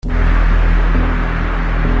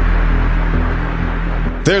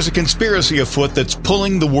There's a conspiracy afoot that's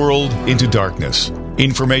pulling the world into darkness.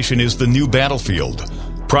 Information is the new battlefield.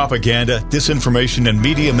 Propaganda, disinformation, and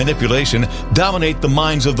media manipulation dominate the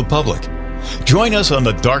minds of the public. Join us on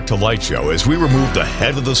the Dark to Light Show as we remove the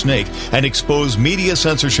head of the snake and expose media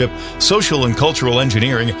censorship, social and cultural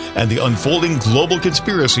engineering, and the unfolding global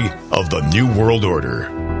conspiracy of the New World Order.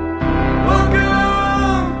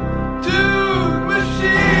 Welcome to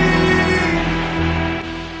Machine!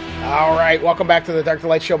 All right, welcome back to the Dark to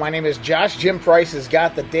Light Show. My name is Josh. Jim Price has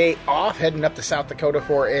got the day off, heading up to South Dakota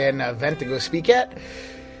for an event to go speak at.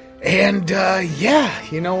 And, yeah,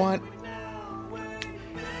 you know what?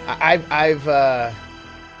 I've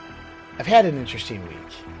had an interesting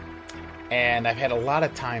week, and I've had a lot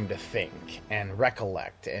of time to think and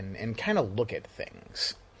recollect and kind of look at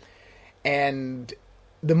things. And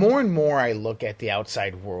the more and more I look at the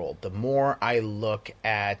outside world, the more I look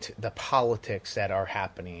at the politics that are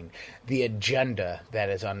happening, the agenda that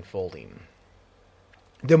is unfolding,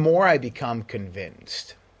 the more I become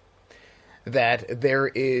convinced that there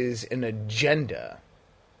is an agenda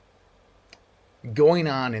going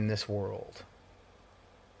on in this world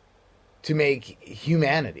to make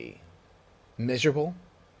humanity miserable,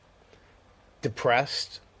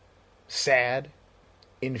 depressed, sad,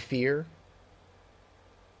 in fear,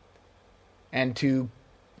 and to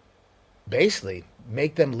basically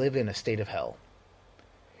make them live in a state of hell.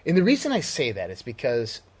 And the reason I say that is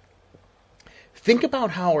because think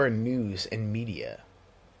about how our news and media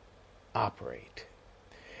operate.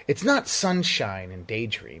 It's not sunshine and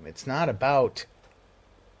daydream. It's not about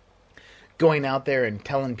going out there and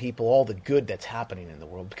telling people all the good that's happening in the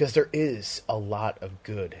world, because there is a lot of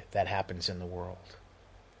good that happens in the world.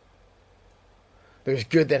 There's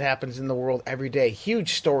good that happens in the world every day.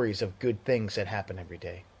 Huge stories of good things that happen every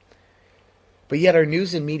day. But yet our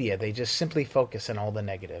news and media, they just simply focus on all the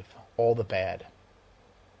negative, all the bad,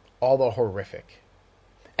 all the horrific,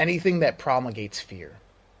 anything that promulgates fear.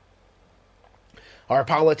 Our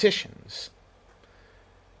politicians,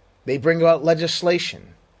 they bring about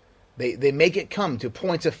legislation. They make it come to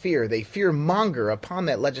points of fear. They fear-monger upon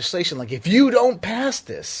that legislation. Like, if you don't pass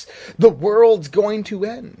this, the world's going to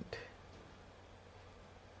end.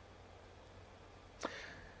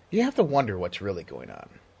 You have to wonder what's really going on.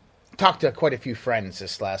 I talked to quite a few friends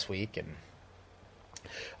this last week, and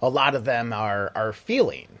a lot of them are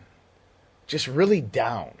feeling just really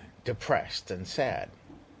down, depressed, and sad.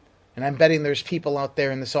 And I'm betting there's people out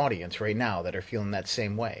there in this audience right now that are feeling that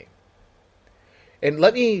same way. And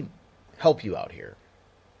let me help you out here.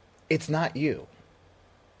 It's not you.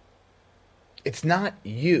 It's not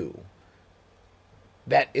you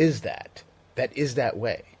that is that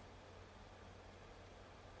way.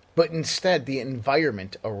 But instead, the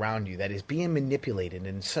environment around you that is being manipulated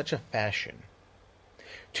in such a fashion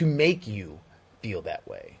to make you feel that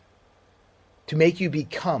way, to make you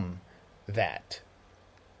become that.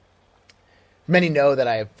 Many know that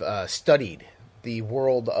I've studied the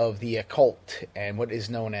world of the occult and what is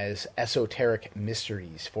known as esoteric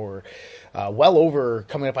mysteries for well over,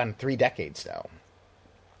 coming up on 3 decades now,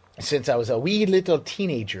 since I was a wee little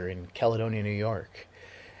teenager in Caledonia, New York.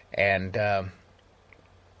 And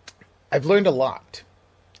I've learned a lot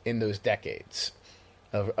in those decades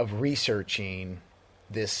of researching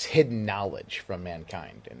this hidden knowledge from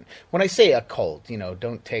mankind. And when I say occult,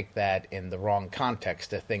 don't take that in the wrong context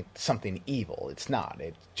to think something evil. It's not.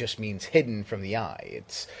 It just means hidden from the eye.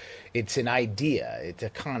 It's an idea. It's a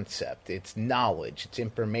concept. It's knowledge. It's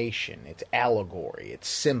information. It's allegory. It's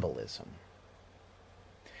symbolism.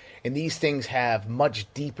 And these things have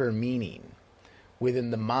much deeper meaning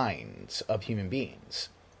within the minds of human beings.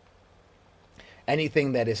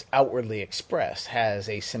 Anything that is outwardly expressed has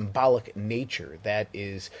a symbolic nature that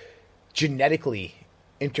is genetically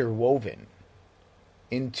interwoven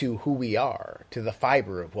into who we are, to the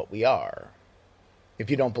fiber of what we are. If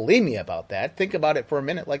you don't believe me about that, think about it for a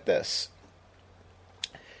minute like this.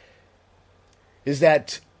 Is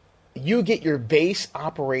that you get your base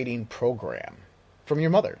operating program from your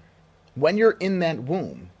mother. When you're in that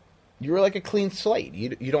womb, you're like a clean slate.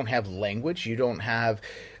 You don't have language. You don't have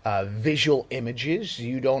visual images.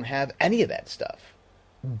 You don't have any of that stuff.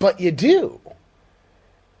 But you do.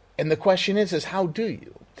 And the question is how do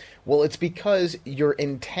you? Well, it's because you're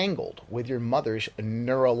entangled with your mother's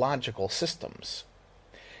neurological systems.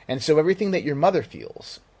 And so everything that your mother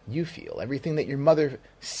feels, you feel. Everything that your mother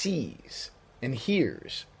sees and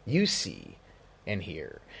hears, you see and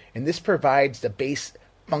hear. And this provides the base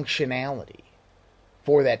functionality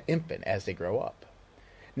for that infant as they grow up.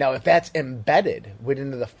 Now, if that's embedded within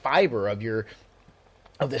the fiber of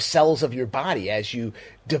the cells of your body as you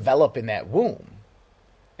develop in that womb,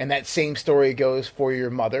 And that same story goes for your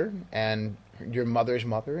mother and your mother's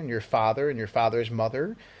mother and your father and your father's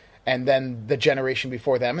mother, and then the generation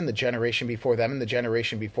before them and the generation before them and the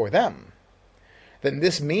generation before them. Then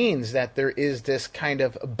this means that there is this kind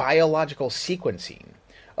of biological sequencing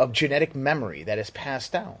of genetic memory that is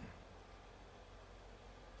passed down.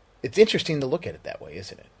 It's interesting to look at it that way,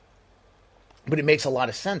 isn't it? But it makes a lot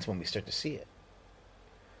of sense when we start to see it.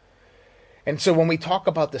 And so when we talk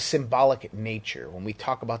about the symbolic nature, when we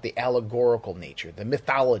talk about the allegorical nature, the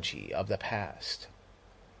mythology of the past,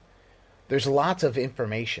 there's lots of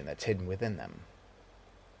information that's hidden within them.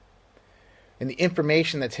 And the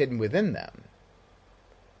information that's hidden within them,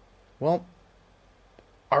 well,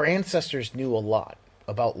 our ancestors knew a lot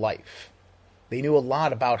about life. They knew a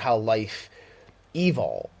lot about how life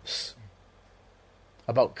evolves,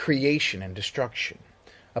 about creation and destruction,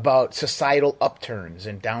 about societal upturns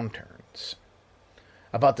and downturns,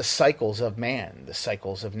 about the cycles of man, the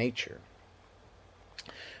cycles of nature.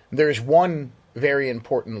 There's one very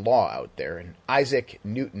important law out there, and Isaac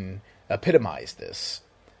Newton epitomized this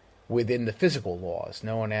within the physical laws,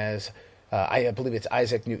 known as, I believe it's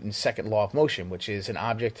Isaac Newton's second law of motion, which is an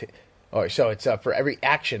object, for every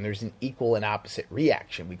action, there's an equal and opposite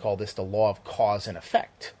reaction. We call this the law of cause and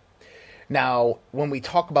effect. Now, when we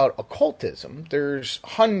talk about occultism, there's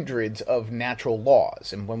hundreds of natural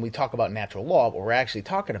laws. And when we talk about natural law, what we're actually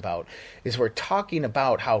talking about is we're talking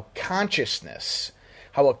about how consciousness,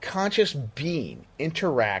 how a conscious being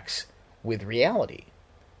interacts with reality.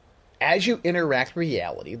 As you interact with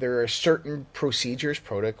reality, there are certain procedures,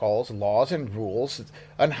 protocols, laws, and rules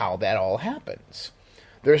on how that all happens.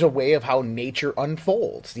 There's a way of how nature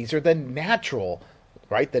unfolds. These are the natural,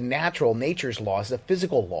 right? The natural nature's laws, the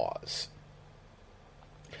physical laws.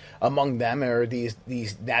 Among them are these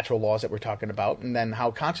natural laws that we're talking about, and then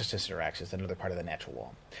how consciousness interacts is another part of the natural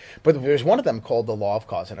law. But there's one of them called the law of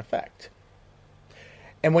cause and effect.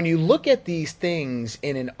 And when you look at these things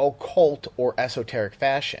in an occult or esoteric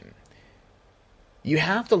fashion, you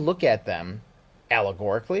have to look at them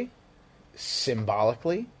allegorically,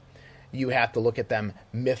 symbolically. You have to look at them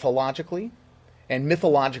mythologically. And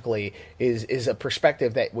mythologically is a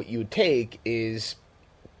perspective that what you would take is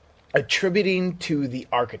attributing to the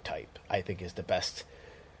archetype, I think, is the best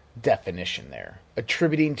definition there.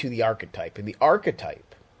 Attributing to the archetype. And the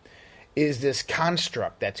archetype is this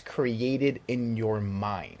construct that's created in your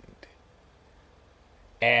mind.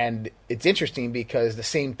 And it's interesting because the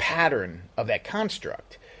same pattern of that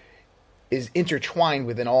construct is intertwined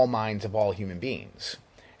within all minds of all human beings.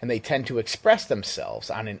 And they tend to express themselves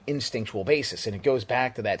on an instinctual basis. And it goes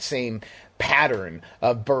back to that same pattern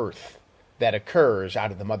of birth that occurs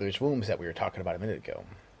out of the mother's wombs that we were talking about a minute ago.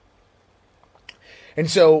 And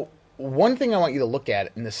so one thing I want you to look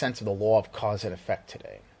at in the sense of the law of cause and effect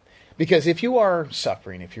today, because if you are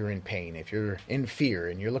suffering, if you're in pain, if you're in fear,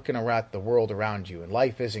 and you're looking around the world around you, and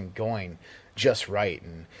life isn't going just right,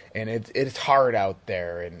 and it's hard out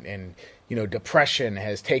there, and you know, depression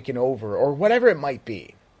has taken over, or whatever it might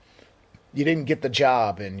be, you didn't get the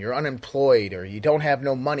job, and you're unemployed, or you don't have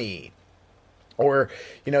no money, or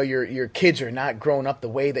you know, your kids are not growing up the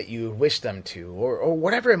way that you wish them to, or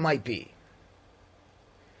whatever it might be.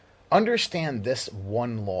 Understand this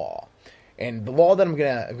one law. And the law that I'm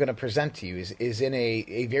gonna present to you is in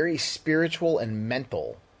a very spiritual and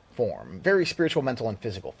mental form, very spiritual, mental, and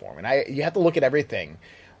physical form. And you have to look at everything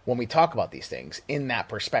when we talk about these things in that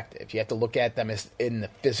perspective. You have to look at them as in the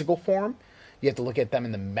physical form, you have to look at them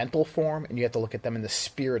in the mental form, and you have to look at them in the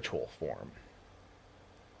spiritual form.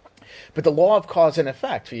 But the law of cause and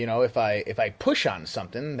effect, you know, if I push on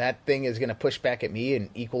something, that thing is going to push back at me an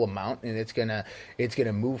equal amount, and it's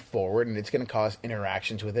gonna move forward, and it's going to cause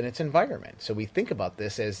interactions within its environment. So we think about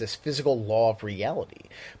this as this physical law of reality.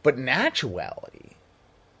 But in actuality,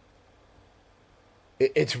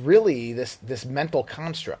 it's really this mental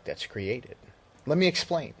construct that's created. Let me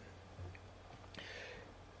explain.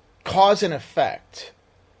 Cause and effect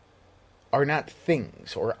are not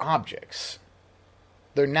things or objects.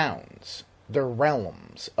 They're nouns. They're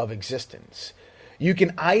realms of existence. You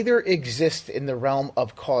can either exist in the realm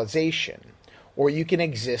of causation, or you can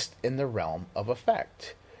exist in the realm of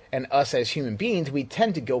effect. And us as human beings, we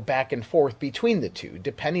tend to go back and forth between the two,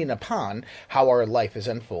 depending upon how our life is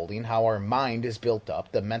unfolding, how our mind is built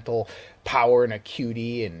up, the mental power and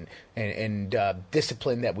acuity and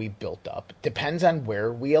discipline that we've built up. Depends on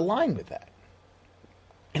where we align with that.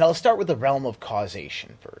 And I'll start with the realm of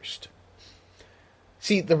causation first.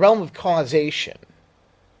 See, the realm of causation,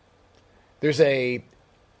 there's a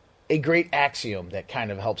great axiom that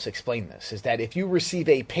kind of helps explain this, is that if you receive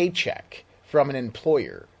a paycheck from an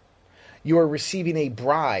employer, you are receiving a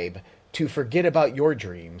bribe to forget about your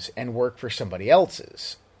dreams and work for somebody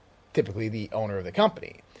else's, typically the owner of the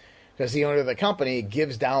company. Because the owner of the company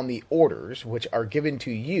gives down the orders which are given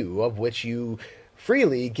to you, of which you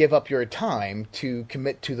freely give up your time to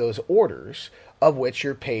commit to those orders, of which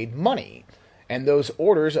you're paid money. And those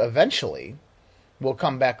orders eventually will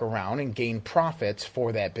come back around and gain profits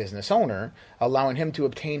for that business owner, allowing him to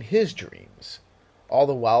obtain his dreams. All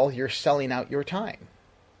the while you're selling out your time.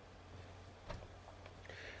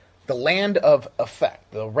 The land of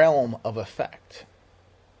effect, the realm of effect,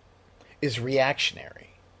 is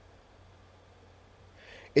reactionary.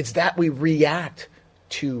 It's that we react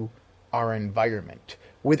to our environment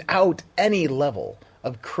without any level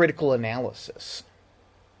of critical analysis,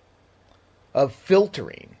 of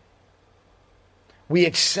filtering. We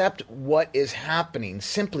accept what is happening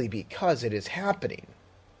simply because it is happening.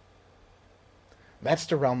 That's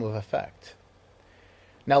the realm of effect.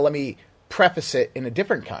 Now let me preface it in a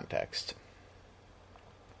different context.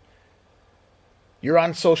 You're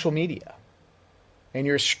on social media and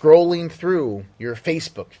you're scrolling through your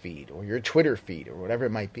Facebook feed or your Twitter feed or whatever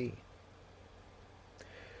it might be.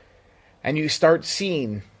 And you start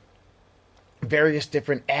seeing various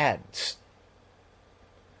different ads.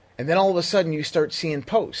 And then all of a sudden you start seeing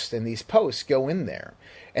posts, and these posts go in there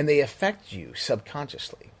and they affect you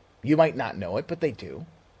subconsciously. You might not know it, but they do.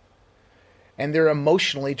 And they're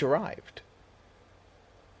emotionally derived.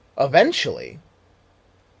 Eventually,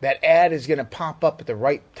 that ad is going to pop up at the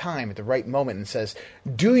right time, at the right moment, and says,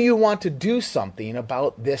 do you want to do something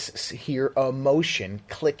about this here emotion?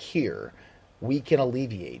 Click here. We can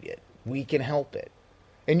alleviate it. We can help it.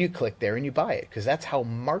 And you click there and you buy it, because that's how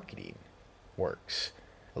marketing works,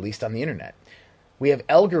 at least on the internet. We have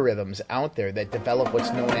algorithms out there that develop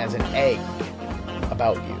what's known as an egg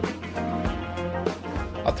about you.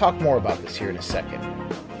 I'll talk more about this here in a second.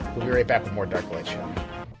 We'll be right back with more Dark to Light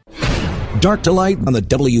Show. Dark to Light on the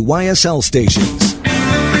WYSL stations.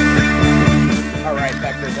 All right,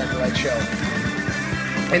 back to the Dark to Light Show.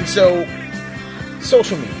 And so,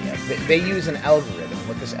 social media, they use an algorithm.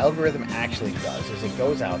 What this algorithm actually does is it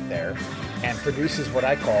goes out there and produces what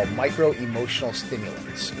I call micro-emotional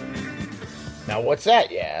stimulants. Now, what's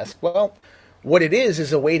that, you ask? Well, what it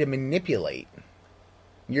is a way to manipulate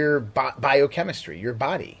your biochemistry, your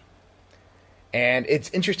body. And it's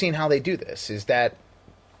interesting how they do this, is that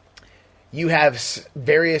you have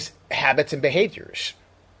various habits and behaviors.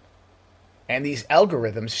 And these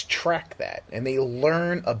algorithms track that, and they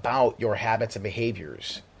learn about your habits and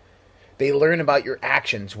behaviors. They learn about your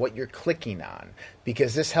actions, what you're clicking on,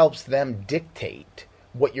 because this helps them dictate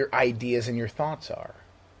what your ideas and your thoughts are.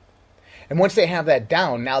 And once they have that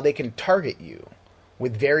down, now they can target you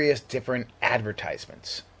with various different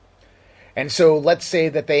advertisements. And so let's say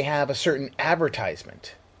that they have a certain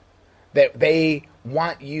advertisement that they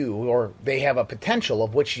want you, or they have a potential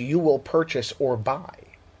of which you will purchase or buy.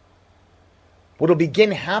 What will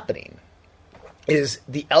begin happening is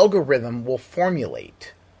the algorithm will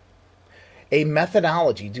formulate a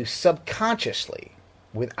methodology to subconsciously,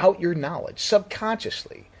 without your knowledge,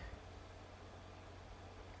 subconsciously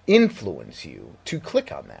influence you to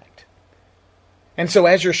click on that. And so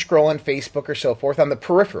as you're scrolling Facebook or so forth, on the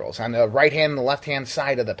peripherals, on the right-hand and the left-hand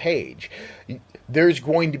side of the page, there's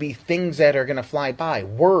going to be things that are going to fly by,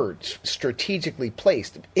 words strategically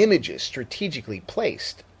placed, images strategically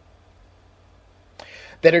placed,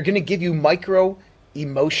 that are going to give you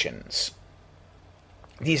micro-emotions.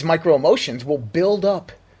 These micro-emotions will build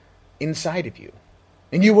up inside of you.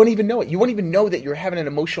 And you won't even know it. You won't even know that you're having an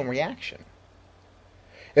emotional reaction.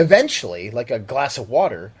 Eventually, like a glass of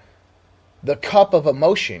water, the cup of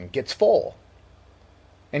emotion gets full.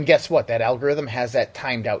 And guess what? That algorithm has that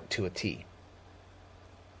timed out to a T.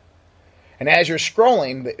 And as you're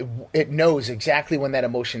scrolling, it knows exactly when that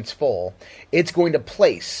emotion's full. It's going to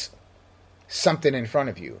place something in front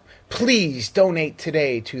of you. Please donate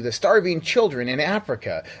today to the starving children in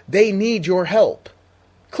Africa. They need your help.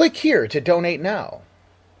 Click here to donate now.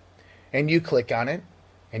 And you click on it,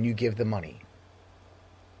 and you give the money.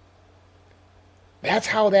 That's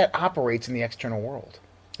how that operates in the external world,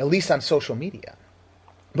 at least on social media.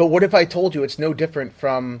 But what if I told you it's no different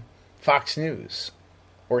from Fox News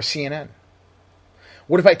or CNN?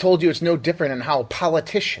 What if I told you it's no different in how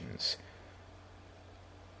politicians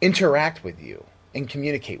interact with you and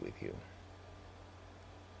communicate with you?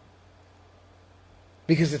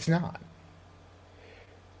 Because it's not.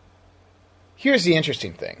 Here's the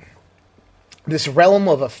interesting thing. This realm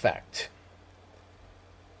of effect,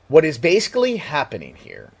 what is basically happening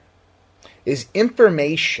here is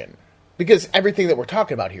information, because everything that we're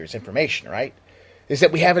talking about here is information, right? Is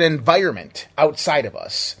that we have an environment outside of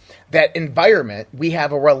us That environment we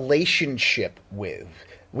have a relationship with.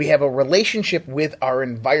 We have a relationship with our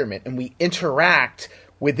environment, and we interact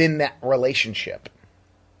within that relationship.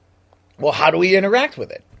 Well, how do we interact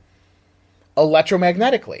with it?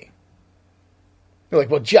 Electromagnetically. You're like,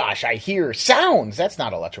 well, Josh, I hear sounds. That's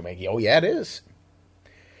not electromagnetic. Oh, yeah, it is.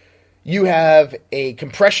 You have a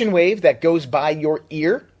compression wave that goes by your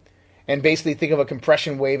ear, and basically think of a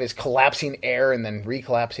compression wave as collapsing air and then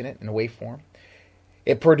recollapsing it in a waveform.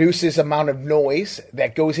 It produces amount of noise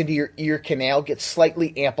that goes into your ear canal, gets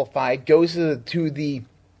slightly amplified, goes to the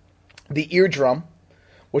eardrum,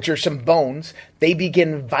 which are some bones. They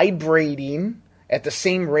begin vibrating at the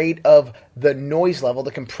same rate of the noise level, the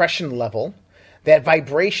compression level. That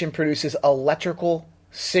vibration produces electrical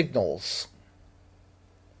signals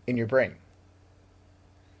in your brain.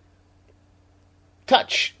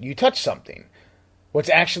 Touch. You touch something. What's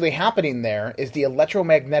actually happening there is the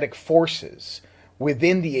electromagnetic forces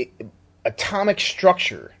within the atomic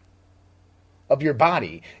structure of your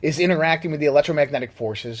body is interacting with the electromagnetic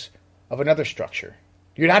forces of another structure.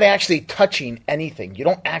 You're not actually touching anything. You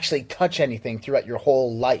don't actually touch anything throughout your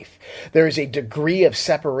whole life. There is a degree of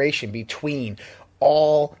separation between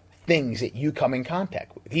all things that you come in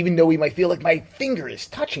contact with. Even though we might feel like my finger is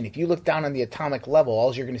touching, if you look down on the atomic level,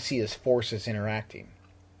 all you're going to see is forces interacting.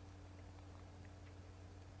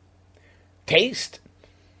 Taste,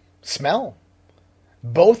 smell.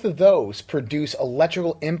 Both of those produce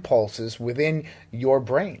electrical impulses within your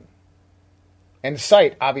brain. And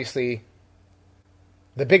sight, obviously,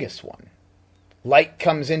 the biggest one. Light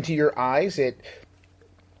comes into your eyes. It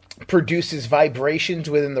produces vibrations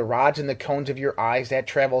within the rods and the cones of your eyes. That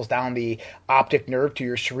travels down the optic nerve to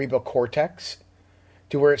your cerebral cortex,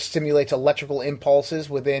 to where it stimulates electrical impulses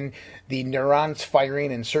within the neurons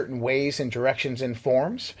firing in certain ways and directions and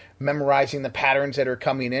forms, memorizing the patterns that are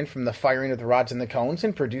coming in from the firing of the rods and the cones,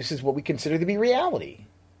 and produces what we consider to be reality.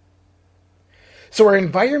 So our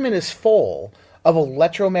environment is full of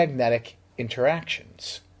electromagnetic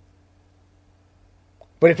interactions.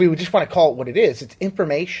 But if we would just want to call it what it is, it's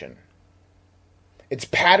information. It's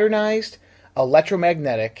patternized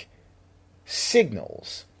electromagnetic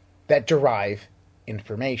signals that derive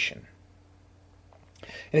information.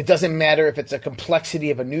 And it doesn't matter if it's a complexity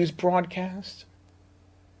of a news broadcast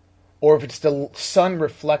or if it's the sun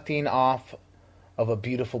reflecting off of a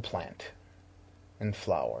beautiful plant and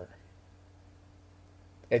flower.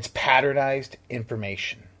 It's patternized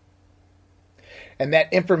information. And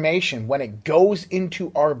that information, when it goes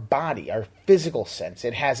into our body, our physical sense,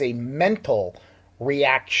 it has a mental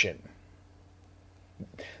reaction.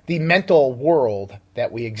 The mental world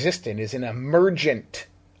that we exist in is an emergent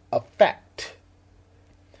effect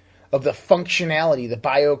of the functionality, the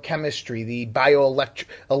biochemistry, the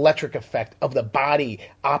bioelectric effect of the body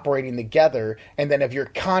operating together, and then of your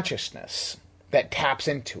consciousness that taps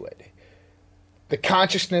into it. The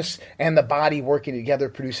consciousness and the body working together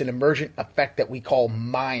produce an emergent effect that we call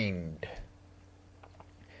mind.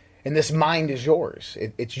 And this mind is yours.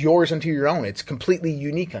 It's yours unto your own. It's completely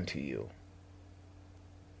unique unto you.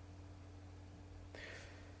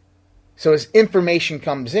 So as information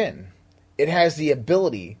comes in, it has the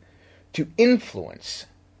ability to influence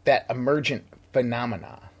that emergent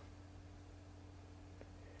phenomena.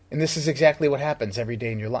 And this is exactly what happens every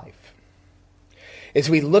day in your life. As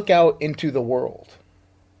we look out into the world,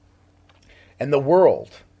 and the world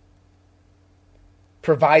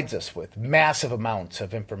provides us with massive amounts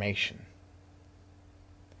of information.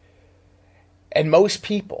 And most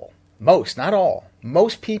people, not all,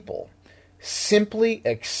 most people simply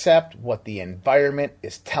accept what the environment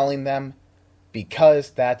is telling them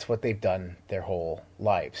because that's what they've done their whole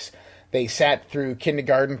lives. They sat through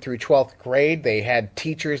kindergarten through 12th grade. They had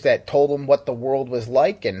teachers that told them what the world was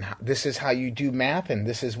like, and this is how you do math, and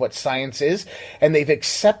this is what science is. And they've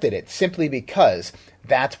accepted it simply because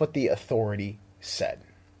that's what the authority said.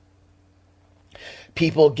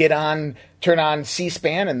 People turn on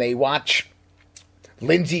C-SPAN, and they watch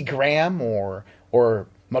Lindsey Graham or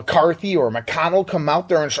McCarthy or McConnell come out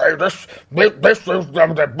there and say, this is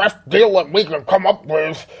the best deal that we can come up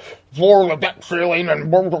with for the debt ceiling, and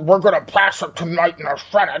we're going to pass it tonight in the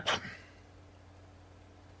Senate.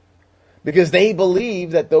 Because they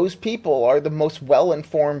believe that those people are the most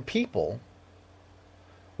well-informed people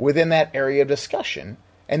within that area of discussion,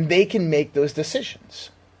 and they can make those decisions.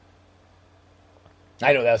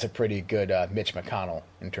 I know that was a pretty good Mitch McConnell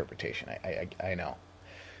interpretation. I know.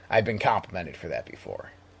 I've been complimented for that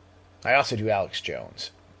before. I also do Alex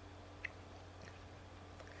Jones.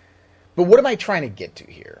 But what am I trying to get to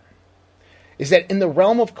here? Is that in the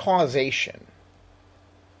realm of causation,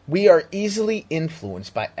 we are easily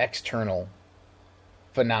influenced by external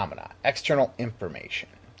phenomena, external information.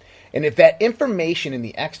 And if that information in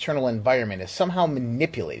the external environment is somehow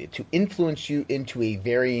manipulated to influence you into a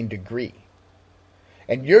varying degree,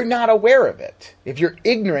 and you're not aware of it, if you're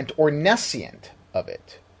ignorant or nescient of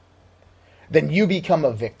it, then you become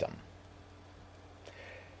a victim.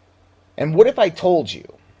 And what if I told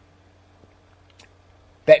you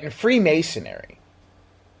that in Freemasonry,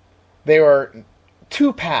 there are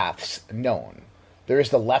two paths known. There is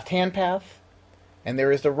the left-hand path, and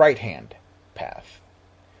there is the right-hand path.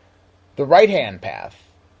 The right-hand path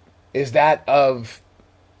is that of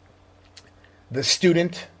the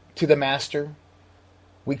student to the master.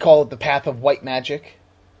 We call it the path of white magic,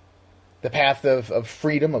 the path of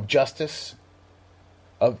freedom, of justice,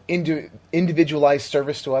 of individualized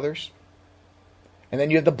service to others. And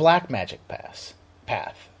then you have the black magic path.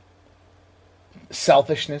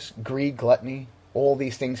 Selfishness, greed, gluttony, all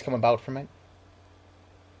these things come about from it.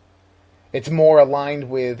 It's more aligned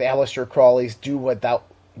with Aleister Crowley's do what thou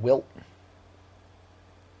wilt.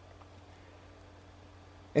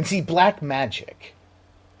 And see, black magic,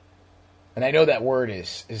 and I know that word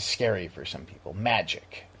is scary for some people,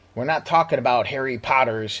 magic. We're not talking about Harry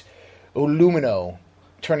Potter's Illumino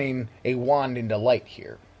turning a wand into light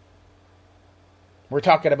here. We're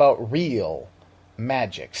talking about real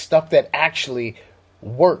magic, stuff that actually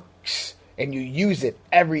works, and you use it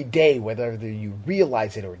every day, whether you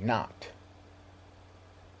realize it or not.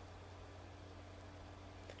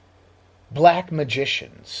 Black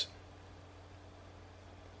magicians,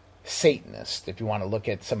 Satanists, if you want to look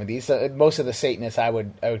at some of these. Most of the Satanists I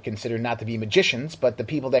would consider not to be magicians, but the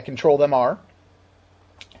people that control them are.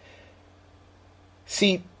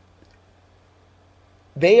 See,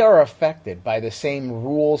 they are affected by the same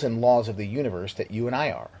rules and laws of the universe that you and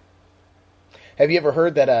I are. Have you ever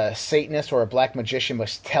heard that a Satanist or a black magician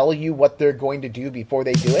must tell you what they're going to do before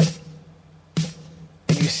they do it?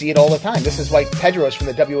 And you see it all the time. This is why Tedros from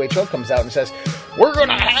the WHO comes out and says, we're going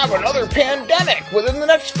to have another pandemic within the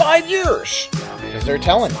next 5 years. Because they're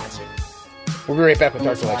telling us. We'll be right back with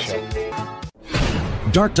Dark to Light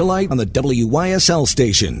Show. Dark to Light on the WYSL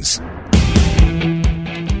stations.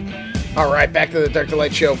 All right, back to the Dark to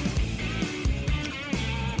Light Show.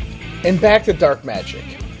 And back to dark magic.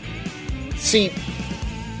 See,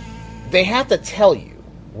 they have to tell you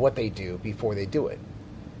what they do before they do it.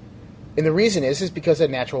 And the reason is because of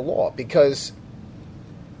natural law. Because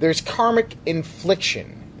there's karmic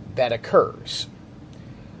infliction that occurs.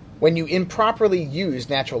 When you improperly use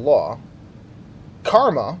natural law,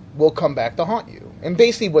 karma will come back to haunt you. And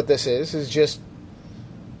basically what this is just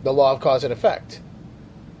the law of cause and effect.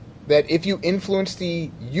 That if you influence the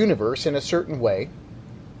universe in a certain way,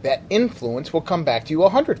 that influence will come back to you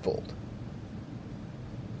 100-fold.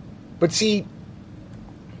 But see,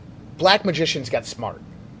 black magicians got smart.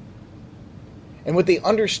 And what they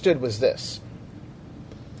understood was this.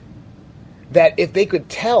 That if they could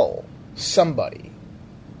tell somebody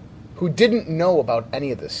who didn't know about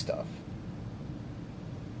any of this stuff,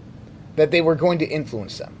 that they were going to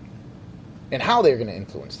influence them, and how they were going to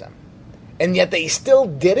influence them, and yet they still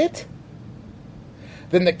did it,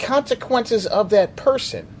 then the consequences of that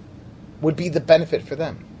person would be the benefit for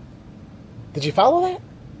them. Did you follow that?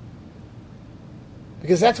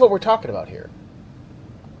 Because that's what we're talking about here.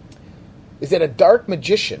 Is that a dark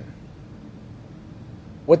magician,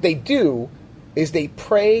 what they do is they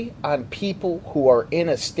prey on people who are in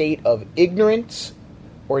a state of ignorance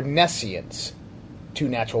or nescience to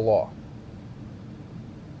natural law.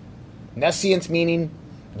 Nescience meaning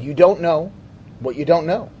you don't know what you don't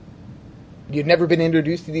know. You've never been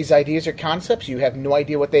introduced to these ideas or concepts. You have no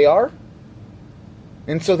idea what they are.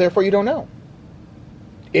 And so therefore you don't know.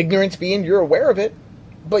 Ignorance being you're aware of it,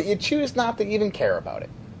 but you choose not to even care about it.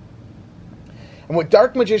 And what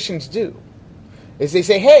dark magicians do is they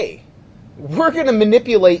say, hey, we're going to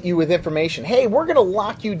manipulate you with information. Hey, we're going to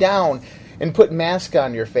lock you down and put masks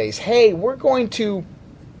on your face. Hey, we're going to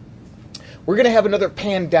have another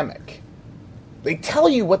pandemic. They tell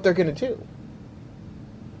you what they're going to do.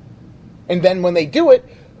 And then when they do it,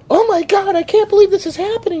 oh my God, I can't believe this is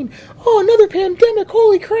happening. Oh, another pandemic.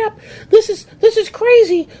 Holy crap. This is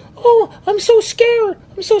crazy. Oh, I'm so scared.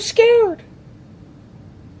 I'm so scared.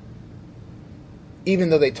 Even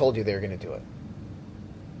though they told you they were going to do it.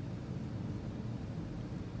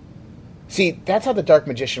 See, that's how the dark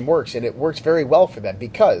magician works, and it works very well for them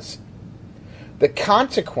because the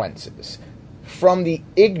consequences from the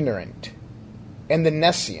ignorant and the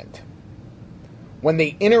nescient, when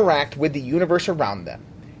they interact with the universe around them,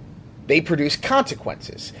 they produce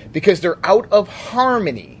consequences because they're out of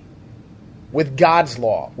harmony with God's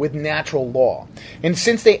law, with natural law. And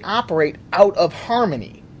since they operate out of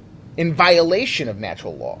harmony in violation of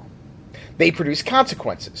natural law. They produce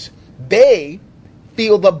consequences. They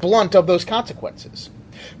feel the blunt of those consequences.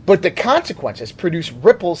 But the consequences produce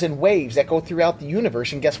ripples and waves that go throughout the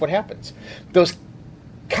universe, and guess what happens? Those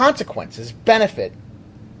consequences benefit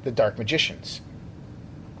the dark magicians.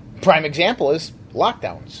 Prime example is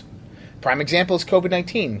lockdowns. Prime example is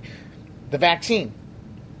COVID-19, the vaccine.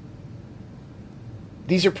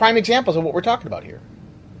 These are prime examples of what we're talking about here.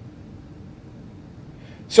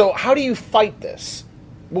 So how do you fight this?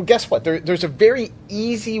 Well, guess what? There's a very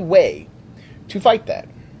easy way to fight that.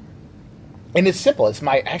 And it's simple. It's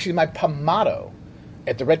my motto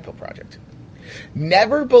at the Red Pill Project.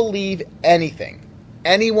 Never believe anything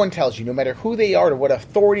anyone tells you, no matter who they are or what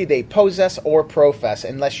authority they possess or profess,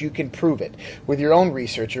 unless you can prove it with your own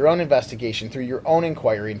research, your own investigation, through your own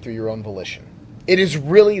inquiry, and through your own volition. It is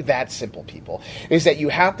really that simple, people, is that you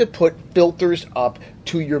have to put filters up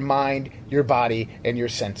to your mind, your body, and your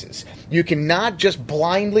senses. You cannot just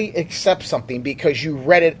blindly accept something because you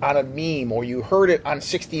read it on a meme, or you heard it on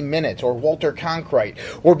 60 Minutes, or Walter Cronkite,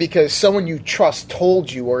 or because someone you trust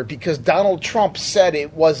told you, or because Donald Trump said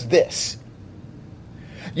it was this.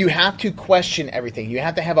 You have to question everything. You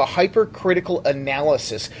have to have a hypercritical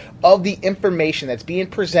analysis of the information that's being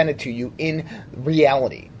presented to you in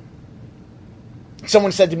reality.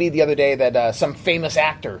 Someone said to me the other day that some famous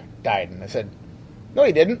actor died, and I said, no,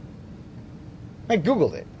 he didn't. I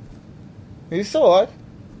Googled it. He's still alive.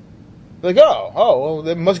 They're like, well,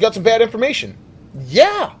 they must have got some bad information.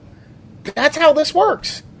 Yeah, that's how this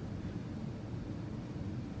works.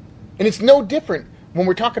 And it's no different when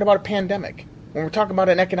we're talking about a pandemic, when we're talking about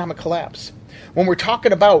an economic collapse, when we're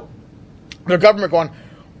talking about the government going,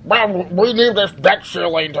 well, we need this debt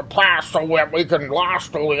ceiling to pass so that we can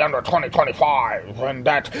last till the end of 2025, and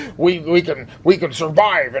that we can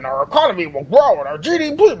survive, and our economy will grow, and our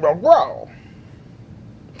GDP will grow.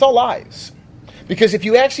 It's all lies. Because if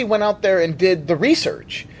you actually went out there and did the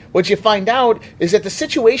research, what you find out is that the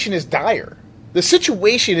situation is dire. The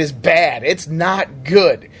situation is bad. It's not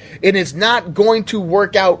good. And it's not going to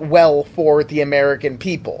work out well for the American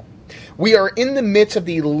people. We are in the midst of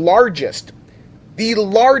the largest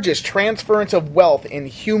transference of wealth in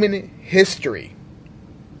human history.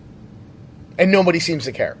 And nobody seems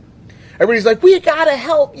to care. Everybody's like, we gotta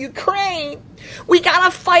help Ukraine. We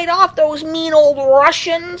gotta fight off those mean old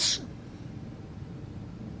Russians.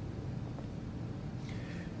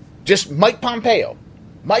 Just Mike Pompeo,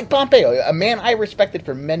 a man I respected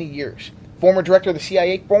for many years, former director of the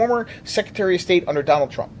CIA, former Secretary of State under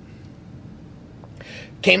Donald Trump,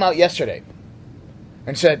 came out yesterday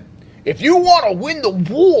and said, if you want to win the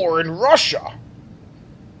war in Russia,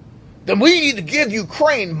 then we need to give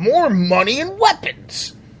Ukraine more money and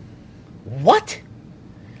weapons. What?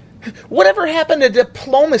 Whatever happened to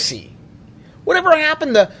diplomacy? Whatever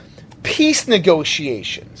happened to peace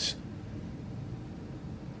negotiations?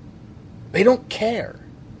 They don't care.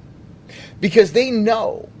 Because they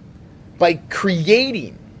know by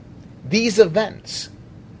creating these events,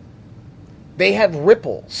 they have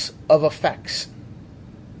ripples of effects.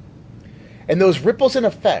 And those ripples and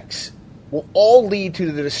effects will all lead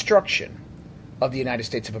to the destruction of the United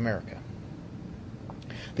States of America.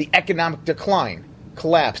 The economic decline,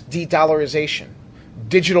 collapse, de-dollarization,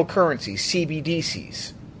 digital currencies,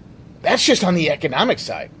 CBDCs. That's just on the economic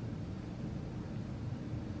side.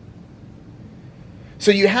 So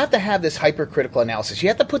you have to have this hypercritical analysis. You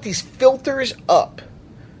have to put these filters up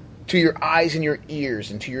to your eyes and your ears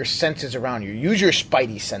and to your senses around you. Use your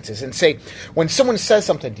spidey senses and say, when someone says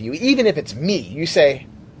something to you, even if it's me, you say,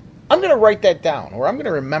 I'm going to write that down, or I'm going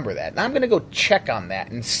to remember that, and I'm going to go check on that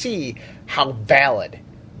and see how valid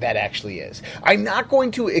that actually is. I'm not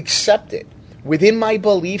going to accept it within my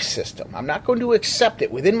belief system. I'm not going to accept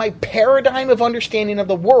it within my paradigm of understanding of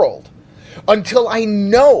the world until I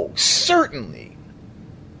know certainly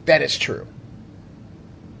that it's true.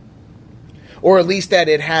 Or at least that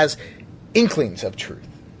it has inklings of truth.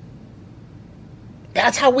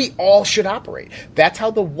 That's how we all should operate. That's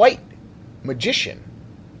how the white magician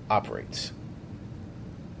operates.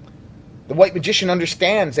 The white magician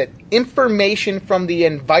understands that information from the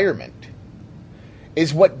environment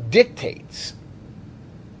is what dictates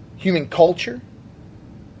human culture,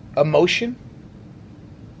 emotion,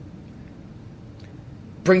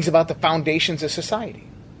 brings about the foundations of society.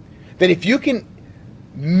 That if you can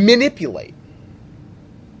manipulate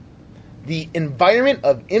the environment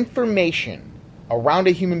of information around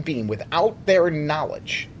a human being without their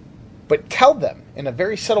knowledge, but tell them in a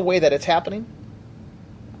very subtle way that it's happening,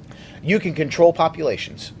 you can control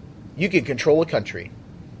populations, you can control a country,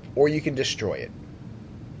 or you can destroy it.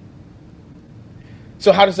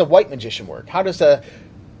 So how does the white magician work? How does the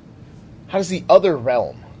How does the other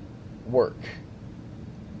realm work?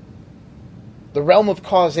 The realm of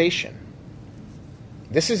causation.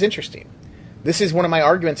 This is interesting. This is one of my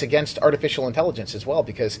arguments against artificial intelligence as well,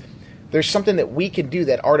 because there's something that we can do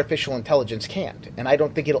that artificial intelligence can't, and I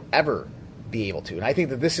don't think it'll ever be able to. And I think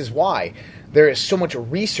that this is why there is so much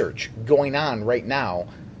research going on right now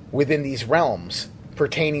within these realms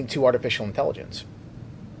pertaining to artificial intelligence.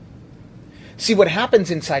 See what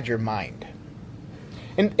happens inside your mind.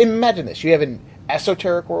 And imagine this. You have an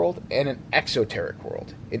esoteric world and an exoteric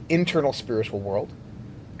world. An internal spiritual world,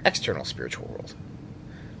 external spiritual world.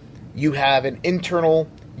 You have an internal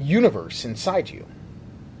universe inside you.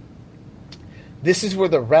 This is where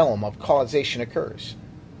the realm of causation occurs.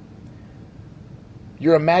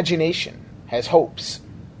 Your imagination has hopes,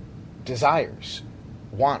 desires,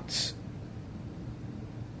 wants.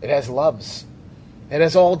 It has loves. It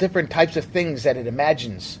has all different types of things that it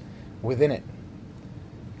imagines within it.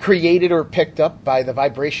 Created or picked up by the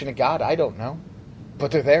vibration of God, I don't know. But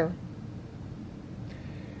they're there.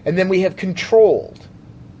 And then we have controlled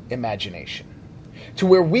imagination, to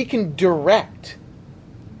where we can direct,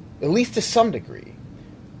 at least to some degree,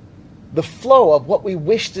 the flow of what we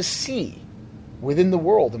wish to see within the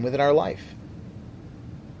world and within our life.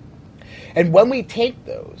 And when we take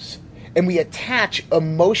those and we attach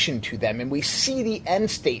emotion to them and we see the end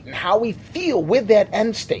state and how we feel with that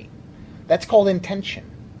end state, that's called intention.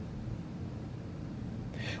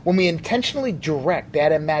 When we intentionally direct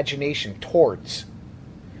that imagination towards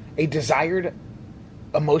a desired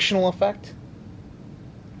emotional effect,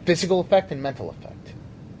 physical effect, and mental effect,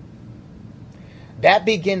 that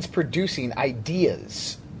begins producing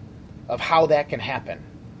ideas of how that can happen.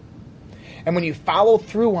 And when you follow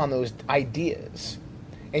through on those ideas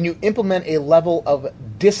and you implement a level of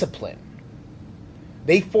discipline,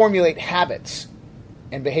 they formulate habits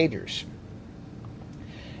and behaviors.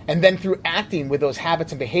 And then through acting with those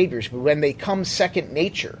habits and behaviors, when they come second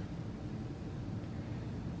nature,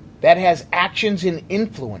 that has actions and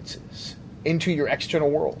influences into your external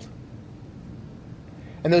world.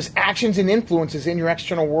 And those actions and influences in your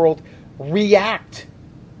external world react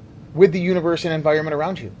with the universe and environment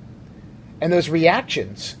around you. And those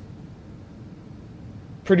reactions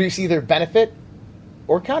produce either benefit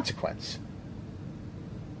or consequence.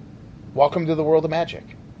 Welcome to the world of magic,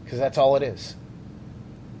 because that's all it is.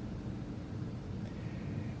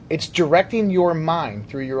 It's directing your mind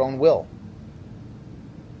through your own will.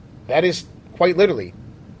 That is quite literally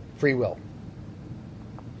free will.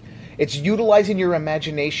 It's utilizing your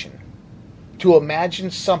imagination to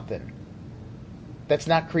imagine something that's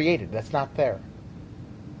not created, that's not there.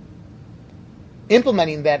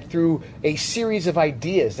 Implementing that through a series of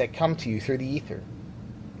ideas that come to you through the ether.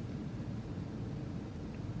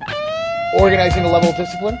 Organizing a level of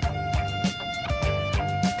discipline.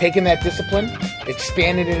 Taking that discipline,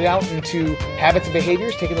 expanding it out into habits and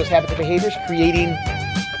behaviors, taking those habits and behaviors, creating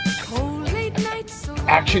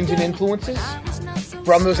actions and influences.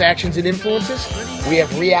 From those actions and influences, we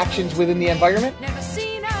have reactions within the environment.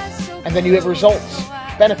 And then you have results,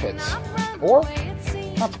 benefits, or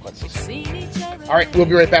consequences. All right, we'll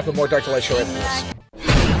be right back with more Dark to Light Show after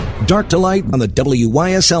this. Dark to Light on the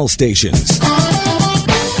WYSL stations.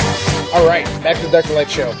 All right, back to the Dark to Light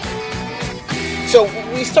Show. So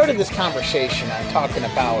we started this conversation on talking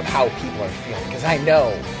about how people are feeling, because I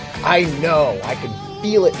know, I can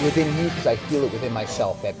feel it within you because I feel it within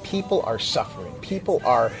myself, that people are suffering. People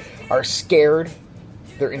are scared,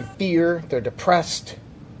 they're in fear, they're depressed,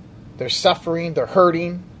 they're suffering, they're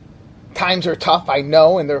hurting. Times are tough, I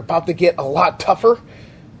know, and they're about to get a lot tougher.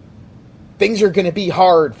 Things are going to be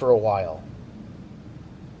hard for a while.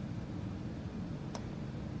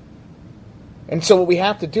 And so what we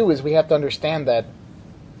have to do is we have to understand that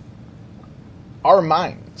our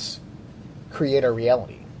minds create our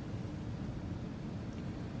reality.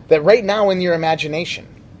 That right now in your imagination,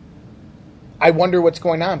 I wonder what's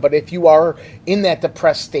going on. But if you are in that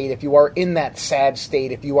depressed state, if you are in that sad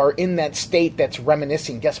state, if you are in that state that's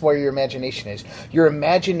reminiscing, guess where your imagination is? Your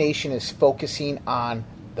imagination is focusing on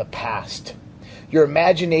the past. Your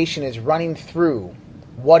imagination is running through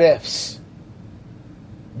what ifs,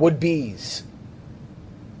 would-bes,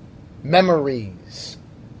 memories,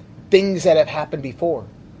 things that have happened before.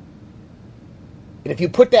 And if you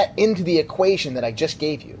put that into the equation that I just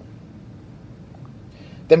gave you,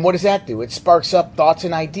 then what does that do? It sparks up thoughts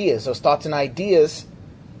and ideas. Those thoughts and ideas,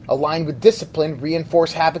 aligned with discipline,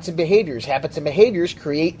 reinforce habits and behaviors. Habits and behaviors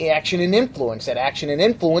create action and influence. That action and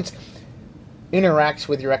influence interacts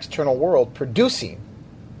with your external world, producing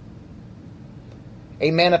a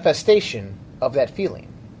manifestation of that feeling.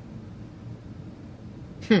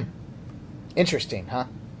 Interesting, huh?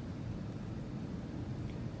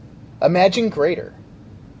 Imagine greater.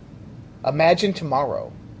 Imagine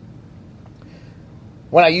tomorrow.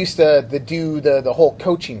 When I used to do the whole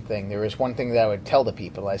coaching thing, there was one thing that I would tell the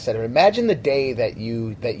people. I said, imagine the day that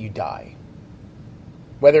you die.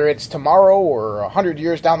 Whether it's tomorrow or 100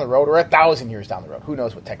 years down the road or 1,000 years down the road. Who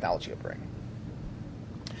knows what technology will bring.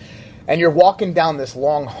 And you're walking down this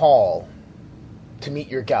long hall to meet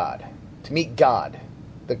your God. To meet God,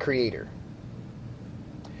 the Creator.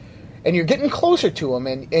 And you're getting closer to Him,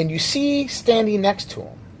 and you see standing next to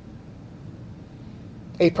Him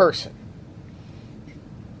a person.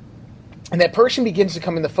 And that person begins to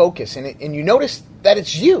come into focus, and you notice that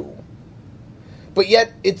it's you. But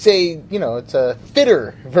yet it's a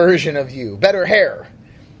fitter version of you, better hair,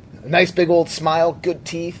 a nice big old smile, good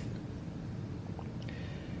teeth.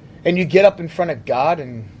 And you get up in front of God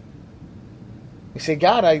and you say,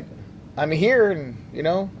 God, I'm here, and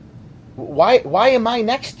why am I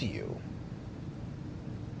next to you?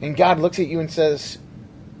 And God looks at you and says,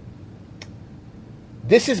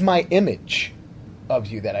 this is my image of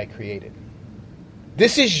you that I created.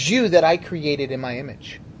 This is you that I created in my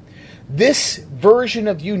image. This version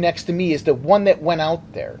of you next to me is the one that went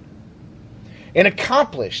out there and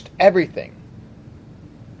accomplished everything.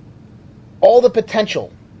 All the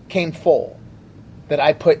potential came full that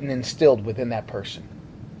I put and instilled within that person.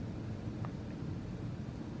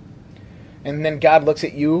 And then God looks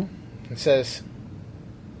at you and says,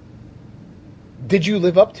 did you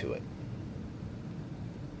live up to it?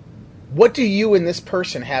 What do you and this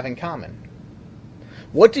person have in common?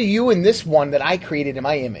 What do you and this one that I created in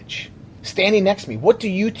my image, standing next to me, what do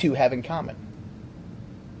you two have in common?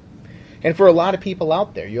 And for a lot of people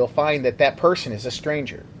out there, you'll find that person is a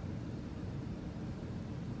stranger.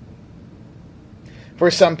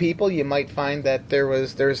 For some people, you might find that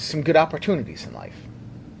there's some good opportunities in life.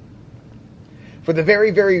 For the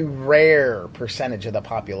very, very rare percentage of the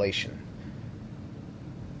population,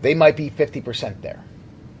 they might be 50% there.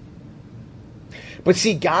 But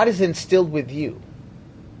see, God has instilled with you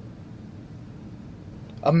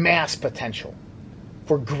a mass potential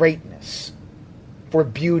for greatness, for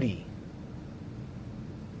beauty.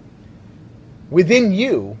 Within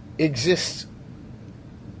you exists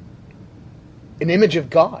an image of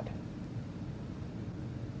God.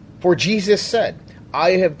 For Jesus said,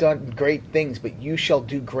 I have done great things, but you shall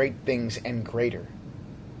do great things and greater.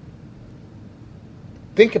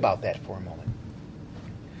 Think about that for a moment.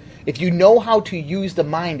 If you know how to use the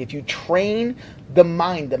mind, if you train the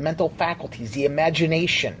mind, the mental faculties, the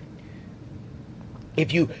imagination,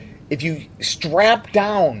 if you strap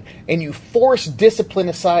down and you force discipline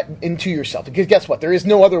aside into yourself, because guess what? There is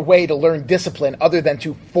no other way to learn discipline other than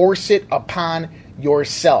to force it upon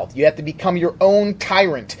yourself. You have to become your own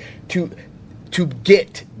tyrant to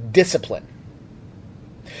get discipline.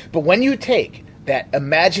 But when you take that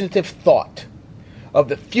imaginative thought of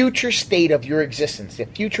the future state of your existence, the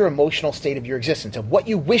future emotional state of your existence, of what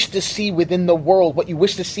you wish to see within the world, what you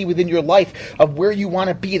wish to see within your life, of where you want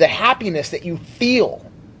to be, the happiness that you feel.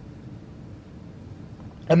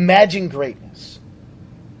 Imagine greatness.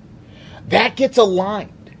 That gets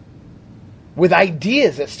aligned with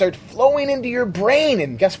ideas that start flowing into your brain,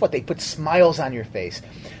 and guess what? They put smiles on your face.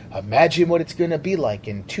 Imagine what it's going to be like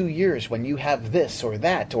in 2 years when you have this or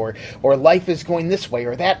that, or life is going this way,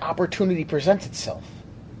 or that opportunity presents itself.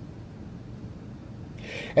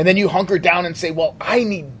 And then you hunker down and say, well, I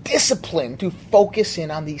need discipline to focus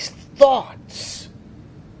in on these thoughts.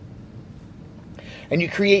 And you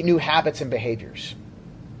create new habits and behaviors.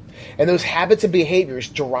 And those habits and behaviors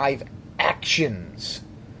drive actions.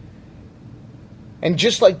 And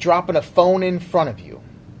just like dropping a phone in front of you,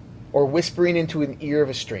 or whispering into an ear of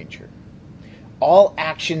a stranger, all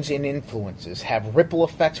actions and influences have ripple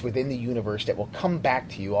effects within the universe that will come back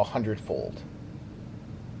to you 100-fold.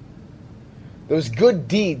 Those good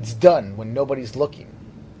deeds done when nobody's looking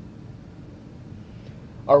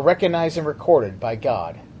are recognized and recorded by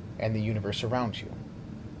God and the universe around you.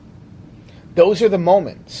 Those are the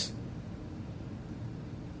moments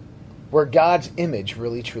where God's image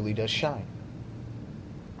really truly does shine.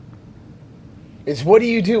 Is what do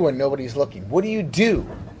you do when nobody's looking? What do you do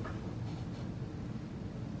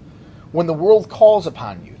when the world calls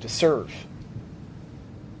upon you to serve?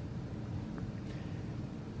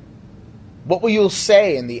 What will you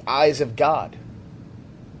say in the eyes of God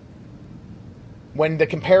when the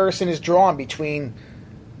comparison is drawn between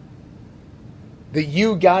the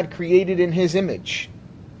you God created in His image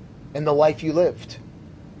and the life you lived?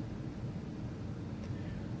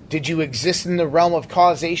 Did you exist in the realm of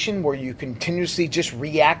causation where you continuously just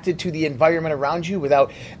reacted to the environment around you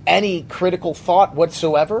without any critical thought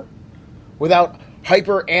whatsoever? Without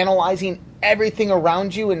hyper-analyzing everything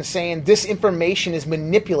around you and saying this information is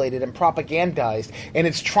manipulated and propagandized and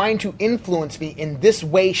it's trying to influence me in this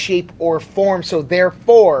way, shape, or form, so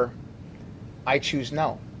therefore I choose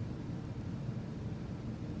no.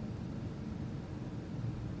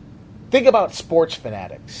 Think about sports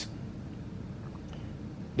fanatics.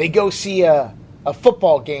 They go see a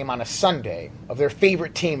football game on a Sunday of their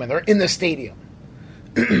favorite team and they're in the stadium.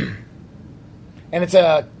 And it's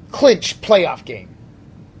a clinch playoff game.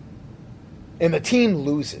 And the team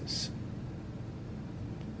loses.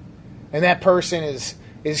 And that person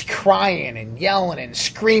is crying and yelling and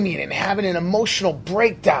screaming and having an emotional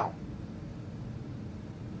breakdown.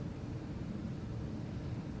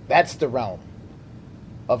 That's the realm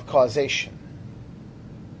of causation.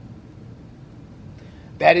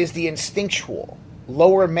 That is the instinctual,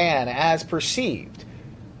 lower man as perceived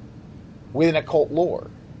within occult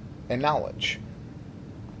lore and knowledge.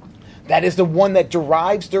 That is the one that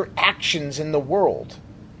derives their actions in the world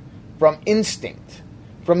from instinct,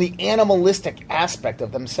 from the animalistic aspect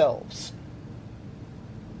of themselves.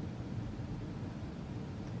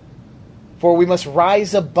 For we must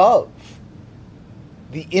rise above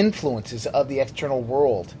the influences of the external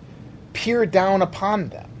world, peer down upon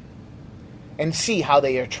them, and see how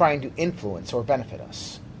they are trying to influence or benefit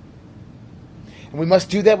us. And we must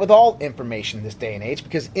do that with all information in this day and age,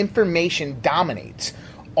 because information dominates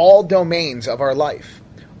all domains of our life,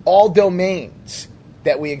 all domains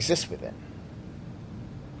that we exist within.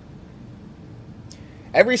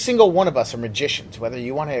 Every single one of us are magicians, whether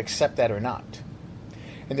you want to accept that or not.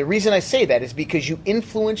 And the reason I say that is because you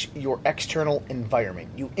influence your external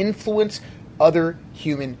environment. You influence other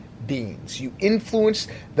human beings. You influence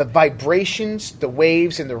the vibrations, the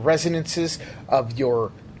waves, and the resonances of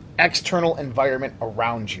your external environment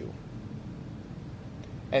around you.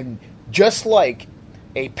 And just like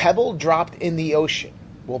a pebble dropped in the ocean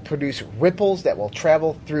will produce ripples that will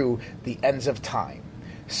travel through the ends of time,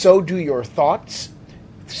 so do your thoughts,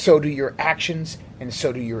 so do your actions, and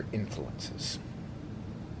so do your influences.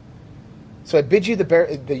 So I bid you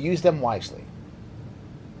to use them wisely.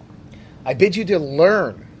 I bid you to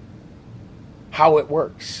learn how it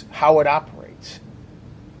works, how it operates.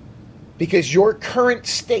 Because your current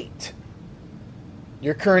state,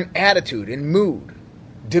 your current attitude and mood,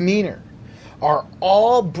 demeanor, are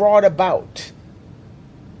all brought about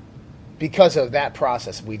because of that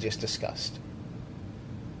process we just discussed.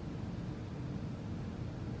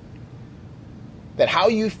 That how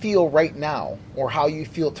you feel right now or how you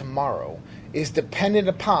feel tomorrow is dependent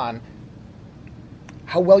upon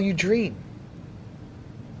how well you dream,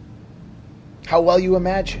 how well you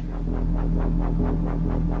imagine,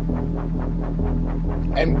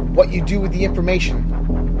 and what you do with the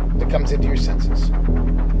information that comes into your senses.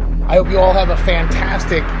 I hope you all have a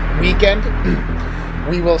fantastic weekend.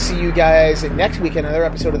 We will see you guys next week in another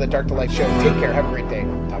episode of the Dark to Light Show. Take care. Have a great day.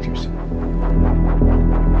 Talk to you soon.